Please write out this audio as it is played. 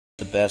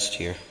The best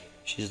here.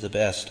 She's the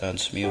best on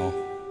Smule.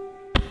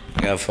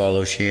 You gotta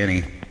follow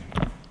Shanny.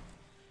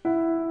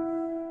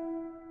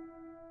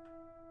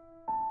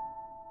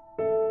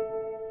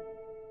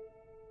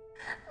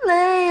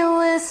 Lay a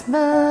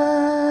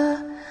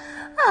whisper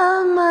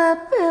on my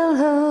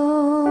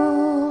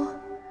pillow.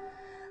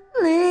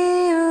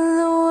 Leave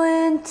the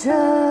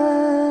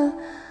winter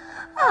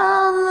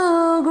on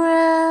the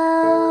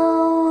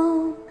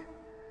ground.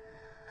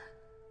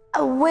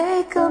 I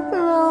wake up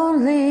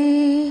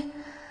lonely.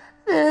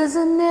 There's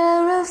an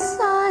air of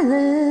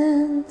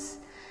silence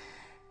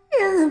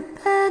in the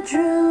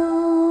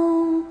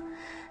bedroom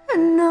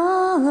and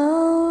all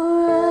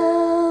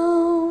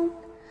around.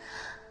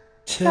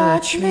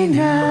 Touch me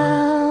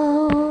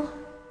now.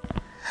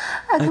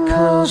 I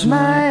close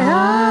my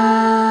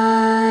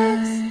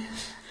eyes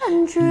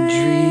and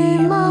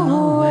dream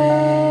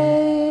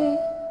away.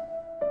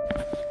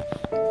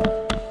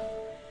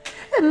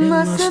 It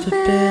must have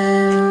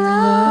been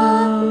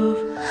love,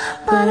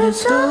 but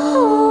it's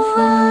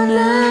over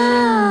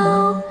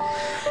now.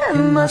 It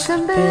must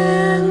have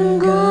been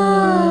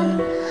good,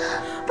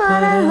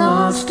 but I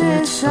lost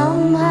it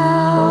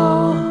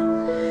somehow.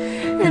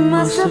 It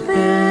must have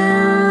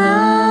been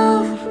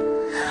love,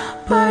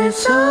 but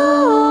it's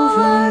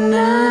over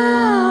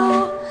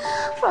now.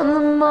 From the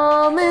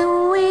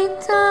moment we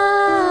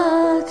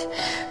touched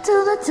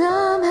till the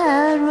time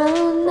had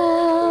run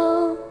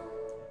out.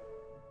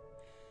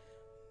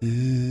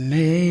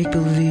 Make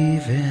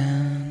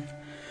believing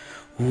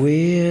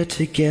we're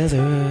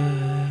together,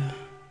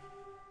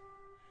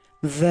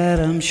 that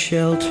I'm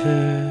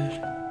sheltered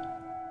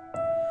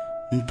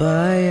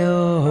by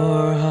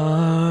your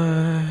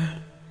heart.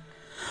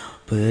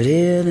 But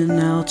in and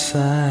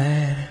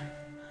outside,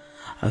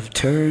 I've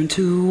turned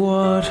to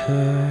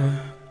water,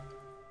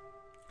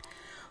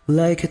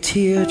 like a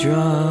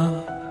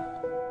teardrop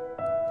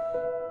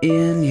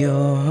in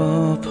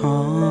your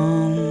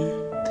palm.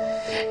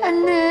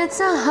 And it's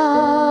a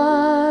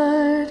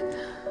hard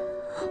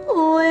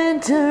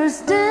winter's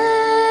day.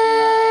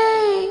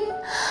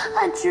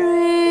 I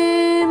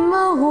dream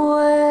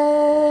away.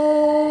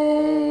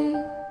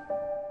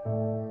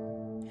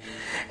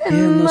 It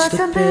must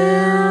have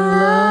been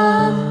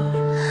love,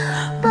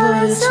 but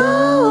it's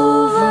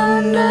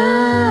over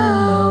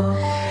now.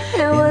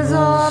 It was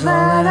all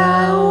that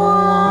I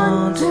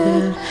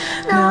wanted.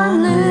 Now I'm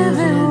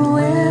living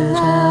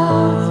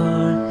without.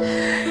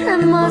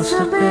 It must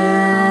have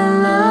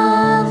been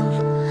love,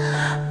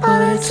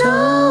 but it's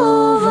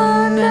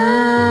over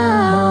now.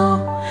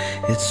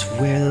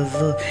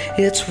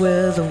 It's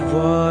where the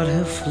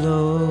water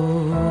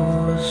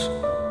flows.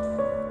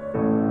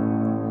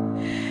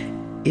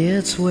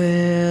 It's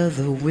where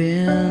the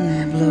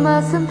wind blows. It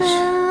must have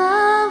been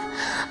love,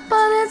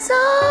 but it's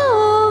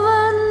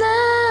over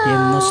now. It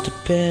must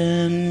have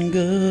been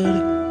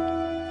good,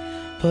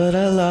 but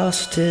I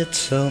lost it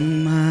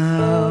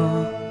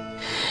somehow.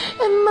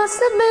 It must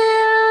have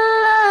been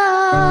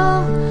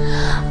love,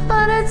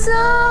 but it's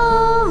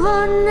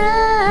over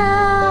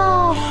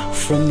now.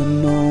 From the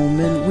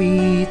moment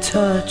we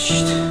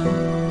touched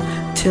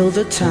till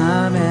the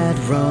time had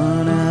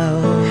run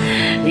out.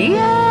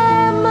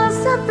 Yeah, it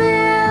must have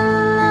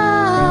been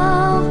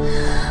love,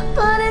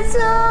 but it's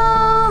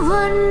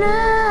over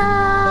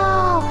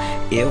now.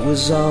 It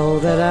was all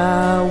that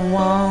I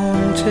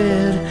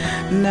wanted.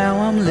 Now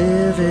I'm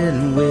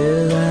living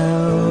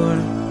without.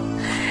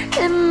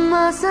 It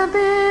must have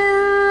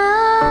been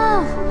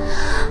love,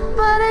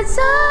 but it's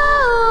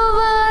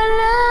over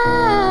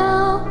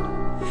now.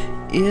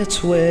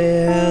 It's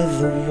where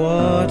the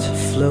water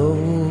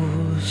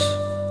flows.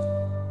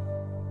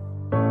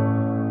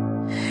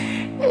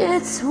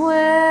 It's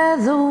where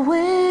the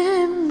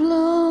wind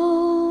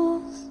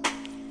blows.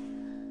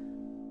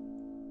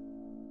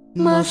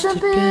 Must have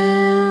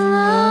been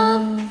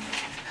love,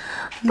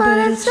 but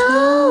it's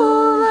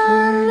over.